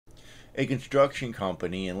A construction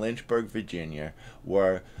company in Lynchburg, Virginia,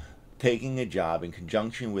 were taking a job in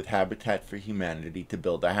conjunction with Habitat for Humanity to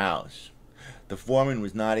build a house. The foreman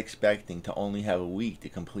was not expecting to only have a week to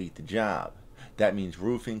complete the job. That means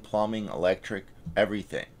roofing, plumbing, electric,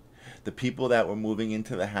 everything. The people that were moving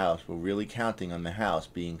into the house were really counting on the house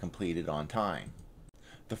being completed on time.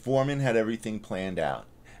 The foreman had everything planned out.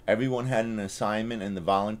 Everyone had an assignment and the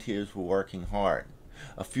volunteers were working hard.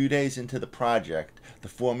 A few days into the project, the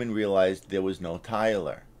foreman realized there was no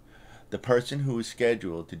tiler. The person who was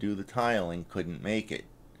scheduled to do the tiling couldn't make it,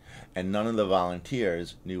 and none of the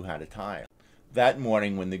volunteers knew how to tile. That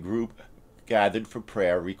morning when the group gathered for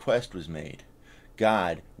prayer, a request was made.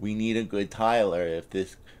 God, we need a good tiler if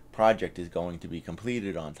this project is going to be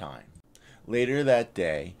completed on time. Later that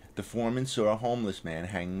day, the foreman saw a homeless man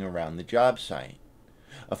hanging around the job site.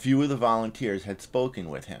 A few of the volunteers had spoken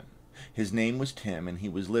with him. His name was Tim, and he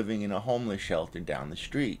was living in a homeless shelter down the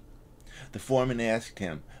street. The foreman asked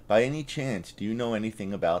him, "By any chance, do you know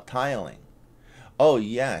anything about tiling?" "Oh,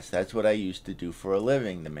 yes, that's what I used to do for a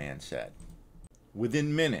living," the man said.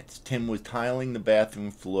 Within minutes, Tim was tiling the bathroom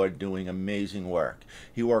floor doing amazing work.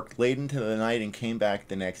 He worked late into the night and came back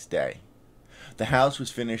the next day. The house was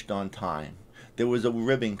finished on time. There was a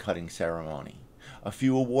ribbon cutting ceremony. A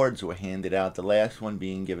few awards were handed out, the last one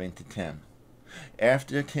being given to Tim.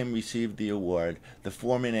 After Tim received the award, the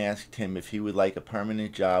foreman asked Tim if he would like a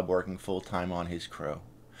permanent job working full-time on his crew.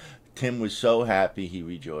 Tim was so happy he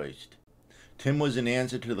rejoiced. Tim was an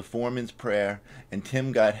answer to the foreman's prayer, and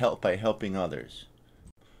Tim got help by helping others.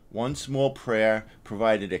 One small prayer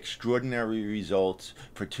provided extraordinary results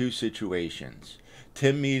for two situations.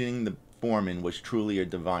 Tim meeting the foreman was truly a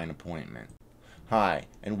divine appointment. Hi,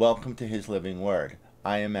 and welcome to His Living Word.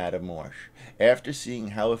 I am Adam Morsh. After seeing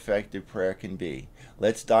how effective prayer can be,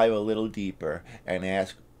 let's dive a little deeper and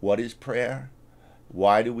ask, what is prayer?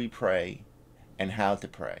 Why do we pray? And how to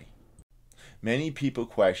pray? Many people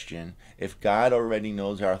question, if God already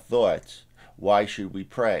knows our thoughts, why should we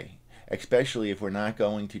pray? Especially if we're not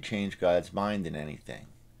going to change God's mind in anything.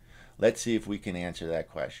 Let's see if we can answer that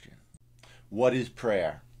question. What is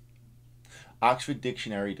prayer? Oxford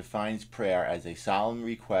Dictionary defines prayer as a solemn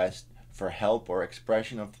request for help or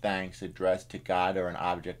expression of thanks addressed to God or an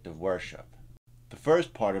object of worship. The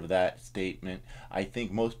first part of that statement I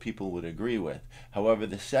think most people would agree with. However,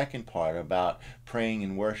 the second part about praying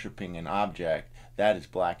and worshiping an object, that is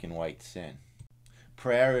black and white sin.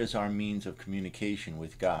 Prayer is our means of communication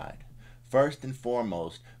with God. First and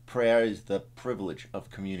foremost, prayer is the privilege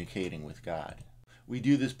of communicating with God. We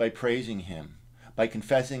do this by praising Him, by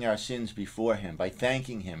confessing our sins before Him, by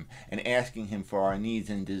thanking Him and asking Him for our needs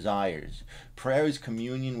and desires. Prayer is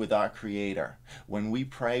communion with our Creator. When we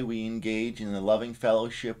pray, we engage in the loving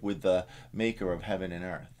fellowship with the Maker of heaven and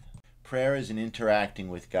earth. Prayer is an interacting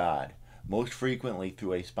with God, most frequently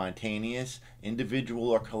through a spontaneous, individual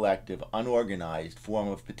or collective, unorganized form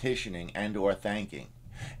of petitioning and or thanking.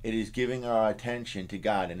 It is giving our attention to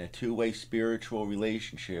God in a two-way spiritual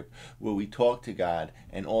relationship where we talk to God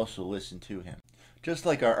and also listen to Him. Just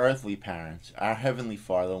like our earthly parents, our Heavenly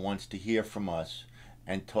Father wants to hear from us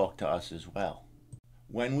and talk to us as well.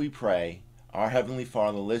 When we pray, our Heavenly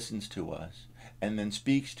Father listens to us and then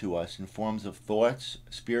speaks to us in forms of thoughts,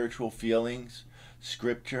 spiritual feelings,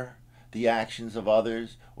 scripture, the actions of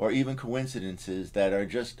others, or even coincidences that are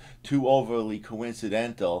just too overly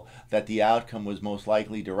coincidental that the outcome was most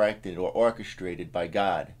likely directed or orchestrated by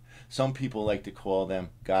God. Some people like to call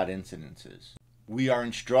them God incidences. We are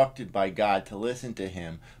instructed by God to listen to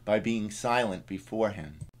Him by being silent before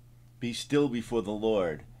Him. Be still before the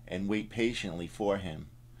Lord and wait patiently for Him.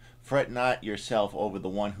 Fret not yourself over the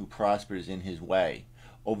one who prospers in his way,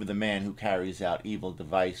 over the man who carries out evil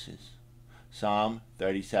devices. Psalm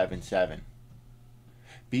 37:7.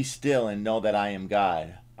 Be still and know that I am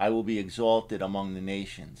God. I will be exalted among the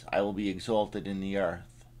nations. I will be exalted in the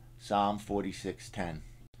earth. Psalm 46:10.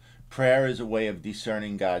 Prayer is a way of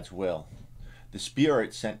discerning God's will. The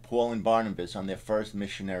Spirit sent Paul and Barnabas on their first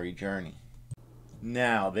missionary journey.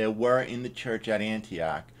 Now there were in the church at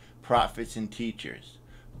Antioch prophets and teachers: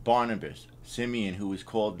 Barnabas, Simeon, who was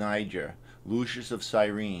called Niger, Lucius of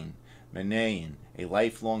Cyrene, Manaen, a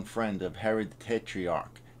lifelong friend of Herod the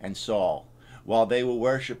Tetrarch, and Saul. While they were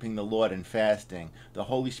worshiping the Lord and fasting, the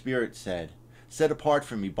Holy Spirit said, "Set apart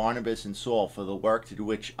for me Barnabas and Saul for the work to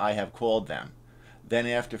which I have called them." Then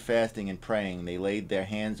after fasting and praying, they laid their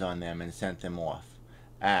hands on them and sent them off.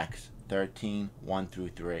 Acts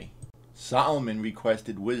 13:1-3. Solomon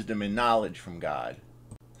requested wisdom and knowledge from God.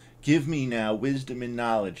 Give me now wisdom and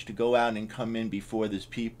knowledge to go out and come in before this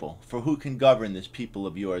people, for who can govern this people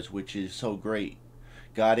of yours which is so great?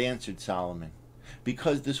 God answered Solomon,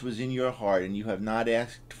 Because this was in your heart, and you have not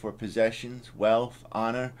asked for possessions, wealth,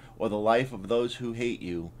 honor, or the life of those who hate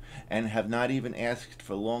you, and have not even asked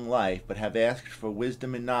for long life, but have asked for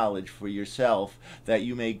wisdom and knowledge for yourself, that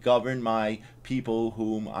you may govern my people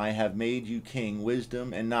whom I have made you king,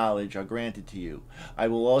 wisdom and knowledge are granted to you. I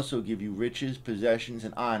will also give you riches, possessions,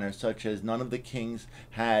 and honor, such as none of the kings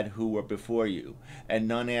had who were before you, and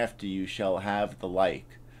none after you shall have the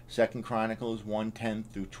like. 2 Chronicles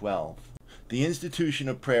 1:10-12. The institution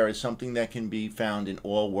of prayer is something that can be found in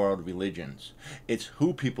all world religions. It's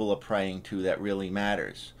who people are praying to that really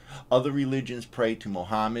matters. Other religions pray to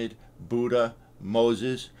Mohammed, Buddha,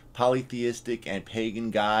 Moses, polytheistic and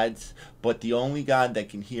pagan gods, but the only God that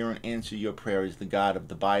can hear and answer your prayer is the God of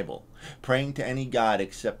the Bible. Praying to any God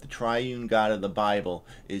except the triune God of the Bible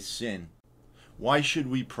is sin. Why should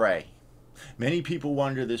we pray? Many people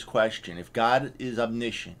wonder this question. If God is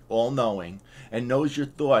omniscient, all-knowing, and knows your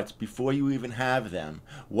thoughts before you even have them,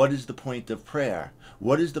 what is the point of prayer?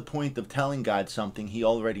 What is the point of telling God something he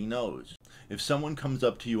already knows? If someone comes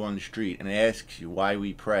up to you on the street and asks you why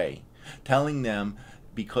we pray, telling them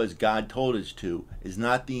because God told us to is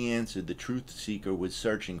not the answer the truth seeker was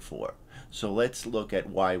searching for. So let's look at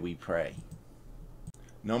why we pray.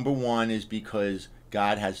 Number one is because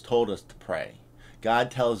God has told us to pray.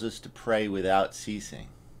 God tells us to pray without ceasing.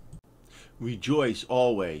 Rejoice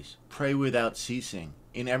always, pray without ceasing.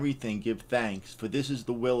 In everything give thanks, for this is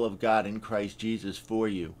the will of God in Christ Jesus for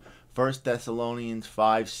you. 1 Thessalonians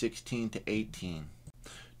 5:16-18.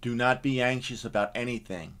 Do not be anxious about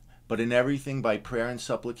anything, but in everything by prayer and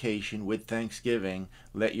supplication with thanksgiving,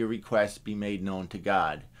 let your requests be made known to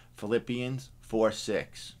God. Philippians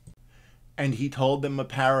 4:6. And he told them a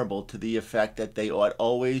parable to the effect that they ought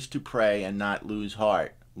always to pray and not lose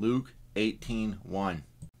heart. Luke 18:1.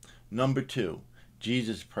 Number two,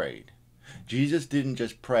 Jesus prayed. Jesus didn't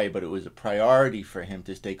just pray, but it was a priority for him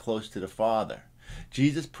to stay close to the Father.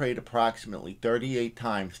 Jesus prayed approximately 38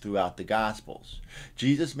 times throughout the Gospels.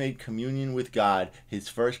 Jesus made communion with God his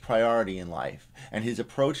first priority in life, and his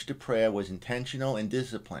approach to prayer was intentional and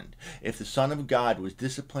disciplined. If the Son of God was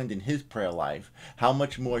disciplined in his prayer life, how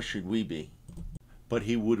much more should we be? But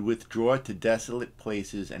he would withdraw to desolate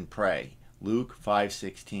places and pray. Luke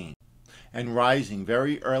 5:16. And rising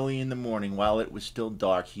very early in the morning while it was still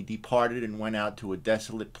dark, he departed and went out to a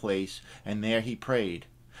desolate place, and there he prayed.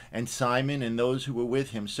 And Simon and those who were with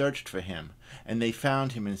him searched for him, and they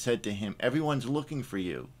found him and said to him, Everyone's looking for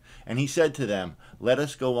you. And he said to them, Let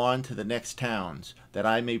us go on to the next towns, that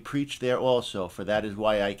I may preach there also, for that is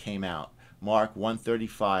why I came out. Mark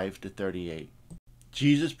 1:35-38.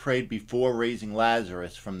 Jesus prayed before raising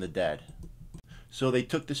Lazarus from the dead. So they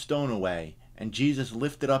took the stone away, and Jesus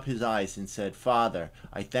lifted up his eyes and said, Father,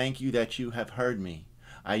 I thank you that you have heard me.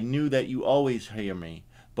 I knew that you always hear me,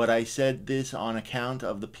 but I said this on account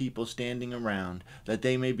of the people standing around, that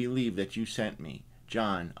they may believe that you sent me.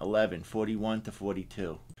 John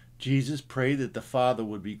 11:41-42. Jesus prayed that the Father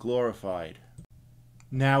would be glorified.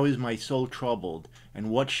 Now is my soul troubled, and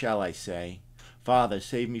what shall I say? Father,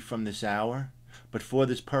 save me from this hour. But for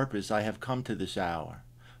this purpose I have come to this hour.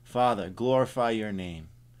 Father, glorify your name.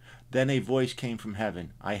 Then a voice came from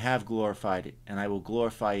heaven, I have glorified it, and I will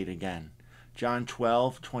glorify it again. John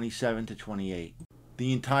 12:27-28.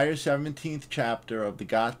 The entire 17th chapter of the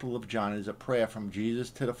Gospel of John is a prayer from Jesus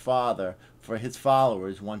to the Father for his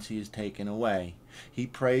followers once he is taken away. He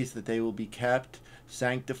prays that they will be kept,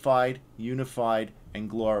 sanctified, unified, and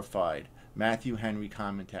glorified. Matthew Henry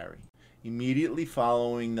Commentary. Immediately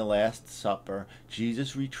following the Last Supper,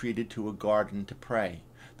 Jesus retreated to a garden to pray.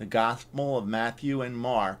 The Gospel of Matthew and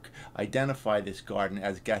Mark identify this garden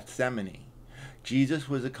as Gethsemane. Jesus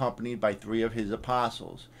was accompanied by 3 of his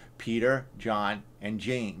apostles, Peter, John, and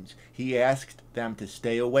James. He asked them to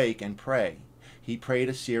stay awake and pray. He prayed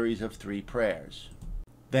a series of 3 prayers.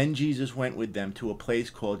 Then Jesus went with them to a place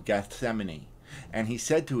called Gethsemane, and he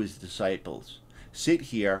said to his disciples, Sit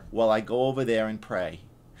here while I go over there and pray.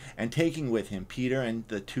 And taking with him Peter and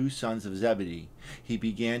the 2 sons of Zebedee, he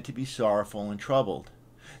began to be sorrowful and troubled.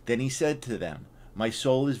 Then he said to them, My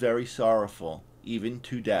soul is very sorrowful, even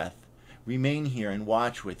to death. Remain here and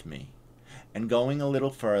watch with me. And going a little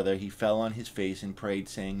further, he fell on his face and prayed,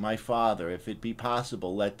 saying, My Father, if it be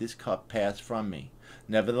possible, let this cup pass from me.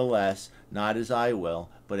 Nevertheless, not as I will,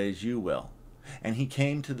 but as you will. And he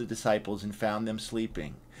came to the disciples and found them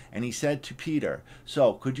sleeping. And he said to Peter,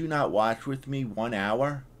 So, could you not watch with me 1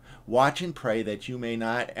 hour? Watch and pray that you may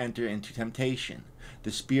not enter into temptation.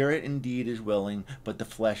 The spirit indeed is willing, but the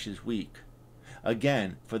flesh is weak.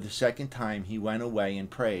 Again, for the 2nd time he went away and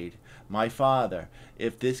prayed, My Father,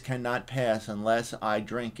 if this cannot pass unless I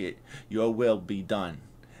drink it, your will be done.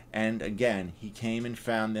 And again he came and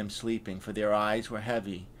found them sleeping, for their eyes were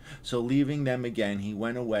heavy. So leaving them again, he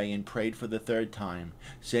went away and prayed for the third time,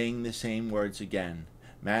 saying the same words again.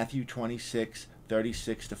 Matthew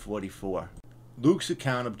 26:36-44. Luke's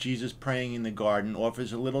account of Jesus praying in the garden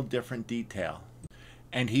offers a little different detail.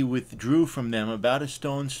 And he withdrew from them about a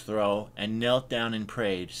stone's throw, and knelt down and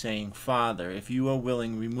prayed, saying, Father, if you are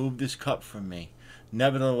willing, remove this cup from me.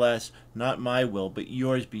 Nevertheless, not my will, but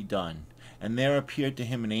yours be done. And there appeared to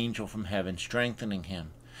him an angel from heaven, strengthening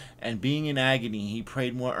him. And being in agony, he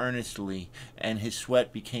prayed more earnestly, and his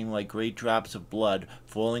sweat became like great drops of blood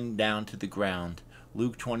falling down to the ground.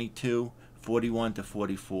 Luke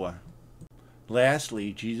 22:41-44.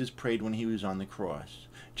 Lastly, Jesus prayed when he was on the cross.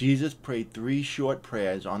 Jesus prayed 3 short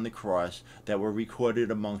prayers on the cross that were recorded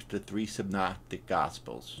amongst the 3 synoptic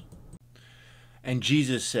Gospels. And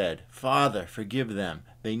Jesus said, Father, forgive them.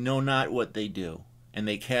 They know not what they do. And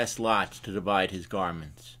they cast lots to divide his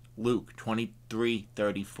garments. Luke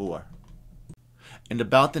 23:34. And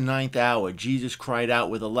about the 9th hour, Jesus cried out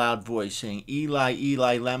with a loud voice, saying, Eli,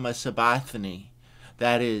 Eli, lema sabachthani.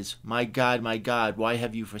 That is, my God, why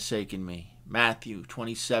have you forsaken me? Matthew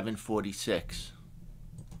 27:46.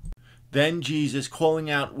 Then Jesus, calling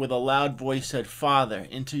out with a loud voice, said, Father,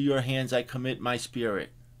 into your hands I commit my spirit.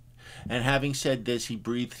 And having said this, he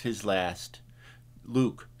breathed his last.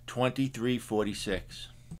 Luke 23:46.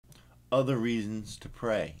 Other reasons to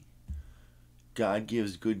pray. God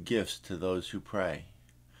gives good gifts to those who pray.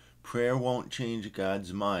 Prayer won't change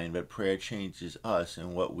God's mind, but prayer changes us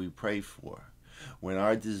and what we pray for. When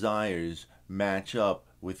our desires match up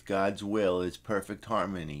with God's will, it's perfect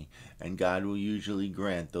harmony, and God will usually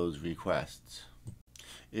grant those requests.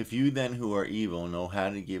 If you then who are evil know how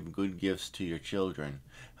to give good gifts to your children,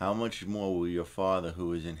 how much more will your Father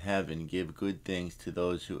who is in heaven give good things to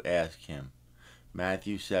those who ask him?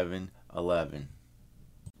 Matthew 7:11.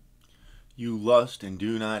 You lust and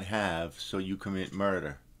do not have, so you commit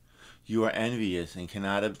murder. You are envious and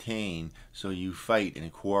cannot obtain, so you fight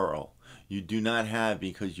and quarrel. You do not have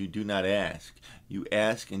because you do not ask. You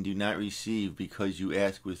ask and do not receive because you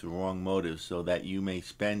ask with the wrong motives, so that you may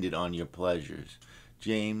spend it on your pleasures.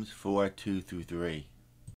 James 4:2-3.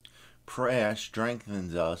 Prayer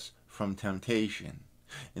strengthens us from temptation.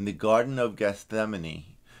 In the Garden of Gethsemane,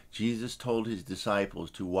 Jesus told his disciples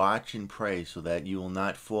to watch and pray so that you will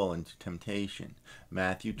not fall into temptation.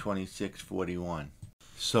 Matthew 26:41.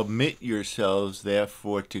 Submit yourselves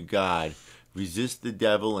therefore to God. Resist the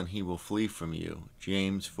devil and he will flee from you.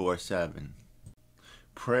 James 4:7.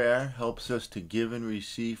 Prayer helps us to give and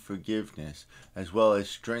receive forgiveness, as well as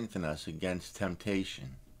strengthen us against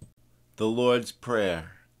temptation. The Lord's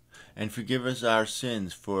Prayer. And forgive us our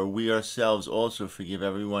sins, for we ourselves also forgive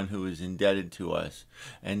everyone who is indebted to us.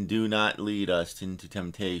 And do not lead us into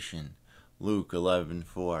temptation. Luke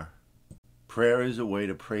 11:4. Prayer is a way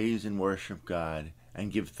to praise and worship God,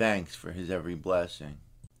 and give thanks for his every blessing.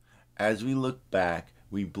 As we look back,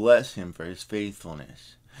 we bless him for his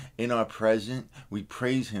faithfulness. In our present, we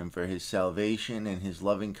praise him for his salvation and his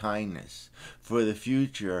loving kindness. For the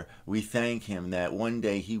future, we thank him that one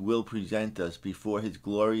day he will present us before his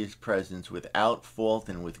glorious presence without fault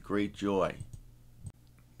and with great joy.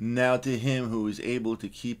 Now to him who is able to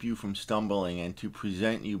keep you from stumbling and to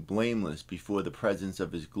present you blameless before the presence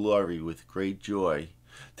of his glory with great joy,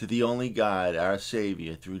 to the only God, our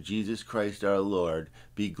Savior, through Jesus Christ our Lord,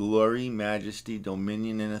 be glory, majesty,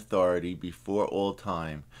 dominion, and authority before all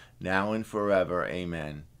time, now and forever.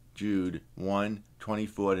 Amen. Jude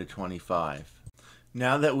 1:24-25.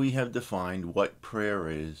 Now that we have defined what prayer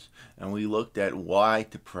is, and we looked at why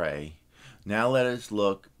to pray, now let us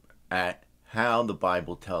look at how the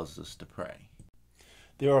Bible tells us to pray.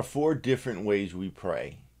 There are 4 different ways we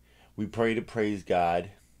pray. We pray to praise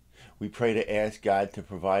God. We pray to ask God to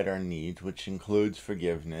provide our needs, which includes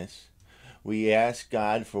forgiveness. We ask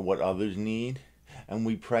God for what others need, and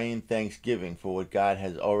we pray in thanksgiving for what God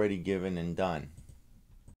has already given and done.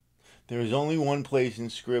 There is only one place in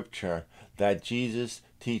Scripture that Jesus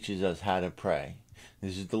teaches us how to pray.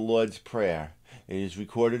 This is the Lord's Prayer. It is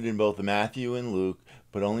recorded in both Matthew and Luke,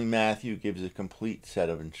 but only Matthew gives a complete set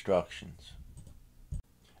of instructions.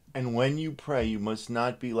 And when you pray, you must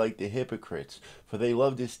not be like the hypocrites, for they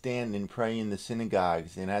love to stand and pray in the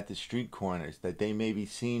synagogues and at the street corners, that they may be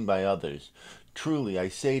seen by others. Truly, I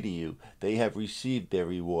say to you, they have received their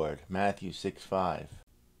reward. Matthew 6:5.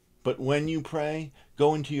 But when you pray,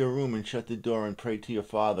 go into your room and shut the door and pray to your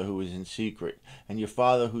Father who is in secret, and your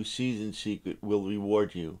Father who sees in secret will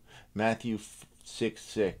reward you. Matthew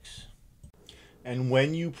 6:6. And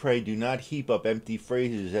when you pray, do not heap up empty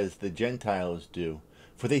phrases as the Gentiles do,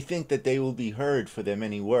 for they think that they will be heard for their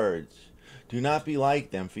many words. Do not be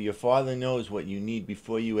like them, for your Father knows what you need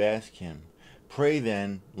before you ask Him. Pray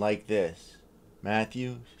then like this.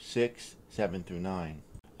 Matthew 6, 7 through 9.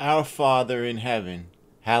 Our Father in heaven,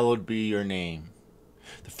 hallowed be your name.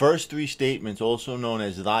 The first three statements, also known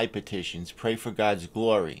as thy petitions, pray for God's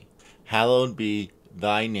glory. Hallowed be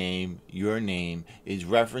thy name, your name, is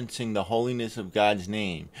referencing the holiness of God's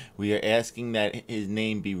name. We are asking that His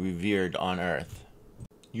name be revered on earth.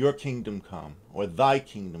 Your kingdom come, or thy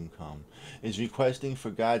kingdom come, is requesting for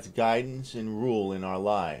God's guidance and rule in our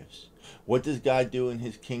lives. What does God do in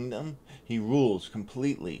His kingdom? He rules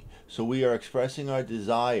completely. So we are expressing our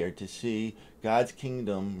desire to see God's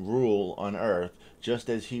kingdom rule on earth just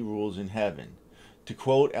as He rules in heaven. To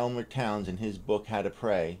quote Elmer Towns in his book How to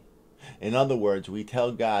Pray, in other words, we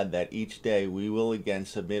tell God that each day we will again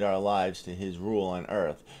submit our lives to His rule on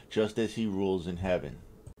earth just as He rules in heaven.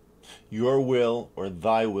 Your will or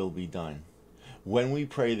thy will be done. When we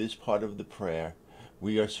pray this part of the prayer,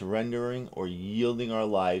 we are surrendering or yielding our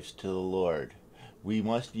lives to the Lord. We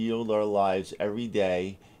must yield our lives every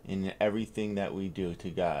day in everything that we do to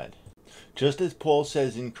God. Just as Paul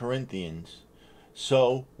says in Corinthians,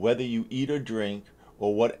 so whether you eat or drink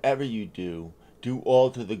or whatever you do, do all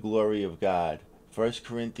to the glory of God. 1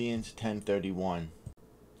 Corinthians 10:31.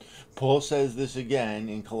 Paul says this again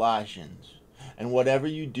in Colossians. And whatever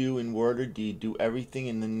you do in word or deed, do everything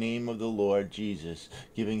in the name of the Lord Jesus,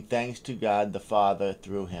 giving thanks to God the Father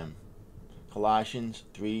through Him. Colossians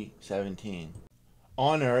 3:17.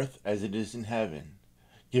 On earth as it is in heaven,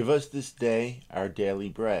 give us this day our daily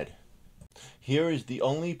bread. Here is the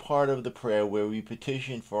only part of the prayer where we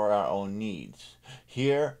petition for our own needs.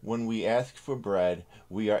 Here, when we ask for bread,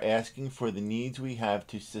 we are asking for the needs we have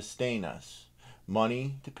to sustain us.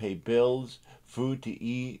 Money to pay bills, food to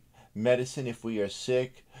eat, medicine if we are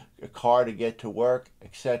sick, a car to get to work,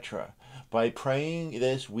 etc. By praying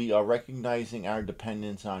this, we are recognizing our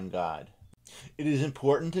dependence on God. It is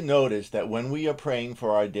important to notice that when we are praying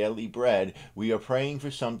for our daily bread, we are praying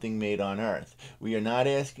for something made on earth. We are not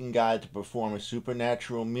asking God to perform a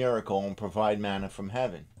supernatural miracle and provide manna from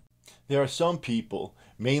heaven. There are some people,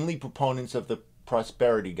 mainly proponents of the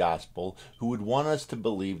prosperity gospel, who would want us to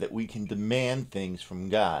believe that we can demand things from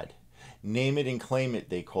God. Name it and claim it,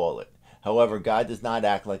 they call it. However, God does not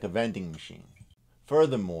act like a vending machine.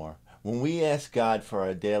 Furthermore, when we ask God for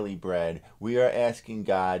our daily bread, we are asking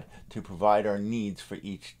God to provide our needs for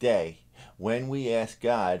each day. When we ask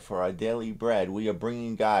God for our daily bread, we are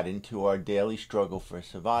bringing God into our daily struggle for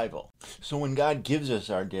survival. So when God gives us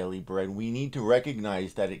our daily bread, we need to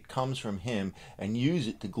recognize that it comes from Him and use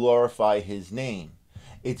it to glorify His name.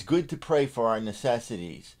 It's good to pray for our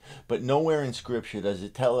necessities, but nowhere in Scripture does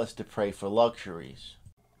it tell us to pray for luxuries.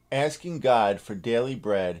 Asking God for daily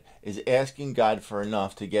bread is asking God for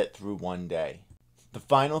enough to get through one day. The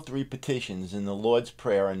final three petitions in the Lord's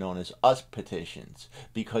Prayer are known as us petitions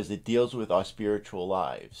because it deals with our spiritual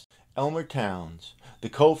lives. Elmer Towns, the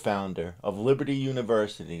co-founder of Liberty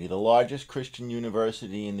University, the largest Christian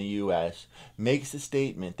university in the U.S., makes the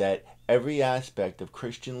statement that every aspect of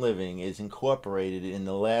Christian living is incorporated in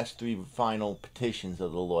the last three final petitions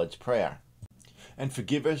of the Lord's Prayer. And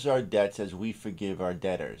forgive us our debts as we forgive our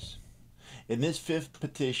debtors. In this fifth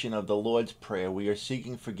petition of the Lord's Prayer, we are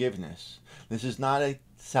seeking forgiveness. This is not a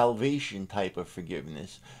salvation type of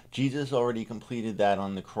forgiveness. Jesus already completed that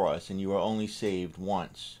on the cross, and you are only saved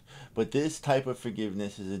once. But this type of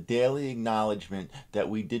forgiveness is a daily acknowledgement that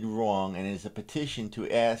we did wrong and is a petition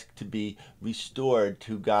to ask to be restored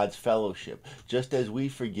to God's fellowship, just as we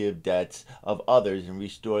forgive debts of others and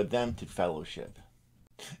restore them to fellowship.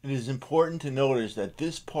 It is important to notice that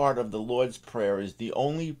this part of the Lord's Prayer is the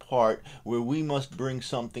only part where we must bring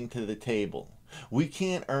something to the table. We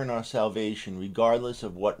can't earn our salvation regardless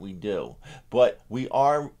of what we do, but we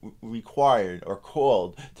are required or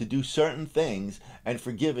called to do certain things, and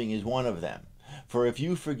forgiving is one of them. For if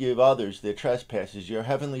you forgive others their trespasses, your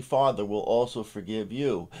heavenly Father will also forgive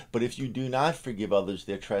you. But if you do not forgive others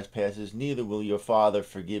their trespasses, neither will your Father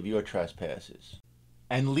forgive your trespasses.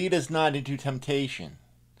 And lead us not into temptation.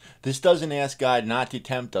 This doesn't ask God not to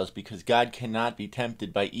tempt us, because God cannot be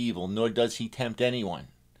tempted by evil, nor does He tempt anyone.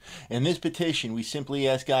 In this petition, we simply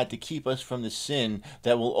ask God to keep us from the sin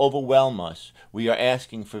that will overwhelm us. We are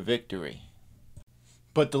asking for victory.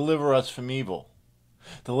 But deliver us from evil.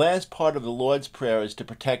 The last part of the Lord's Prayer is to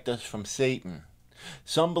protect us from Satan.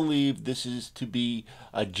 Some believe this is to be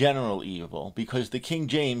a general evil, because the King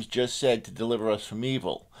James just said to deliver us from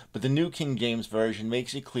evil. But the New King James Version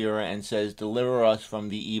makes it clearer and says, deliver us from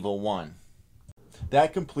the evil one.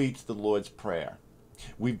 That completes the Lord's Prayer.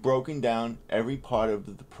 We've broken down every part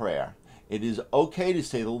of the prayer. It is okay to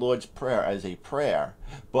say the Lord's Prayer as a prayer,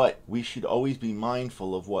 but we should always be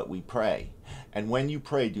mindful of what we pray. And when you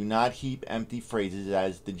pray, do not heap empty phrases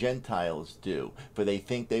as the Gentiles do, for they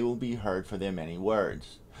think they will be heard for their many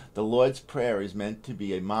words. The Lord's Prayer is meant to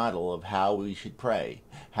be a model of how we should pray,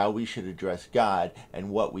 how we should address God,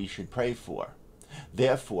 and what we should pray for.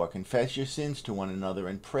 Therefore, confess your sins to one another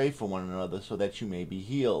and pray for one another so that you may be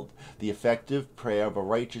healed. The effective prayer of a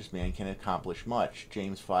righteous man can accomplish much.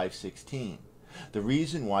 James 5:16. The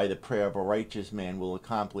reason why the prayer of a righteous man will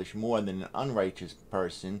accomplish more than an unrighteous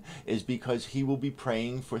person is because he will be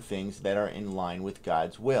praying for things that are in line with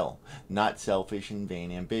God's will, not selfish and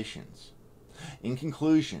vain ambitions. In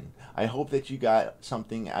conclusion, I hope that you got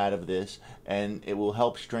something out of this and it will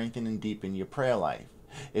help strengthen and deepen your prayer life.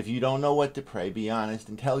 If you don't know what to pray, be honest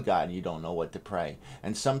and tell God you don't know what to pray.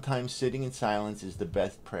 And sometimes sitting in silence is the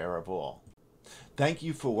best prayer of all. Thank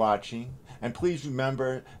you for watching. And please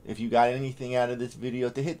remember, if you got anything out of this video,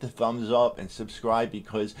 to hit the thumbs up and subscribe,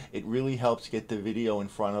 because it really helps get the video in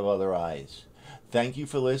front of other eyes. Thank you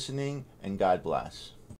for listening, and God bless.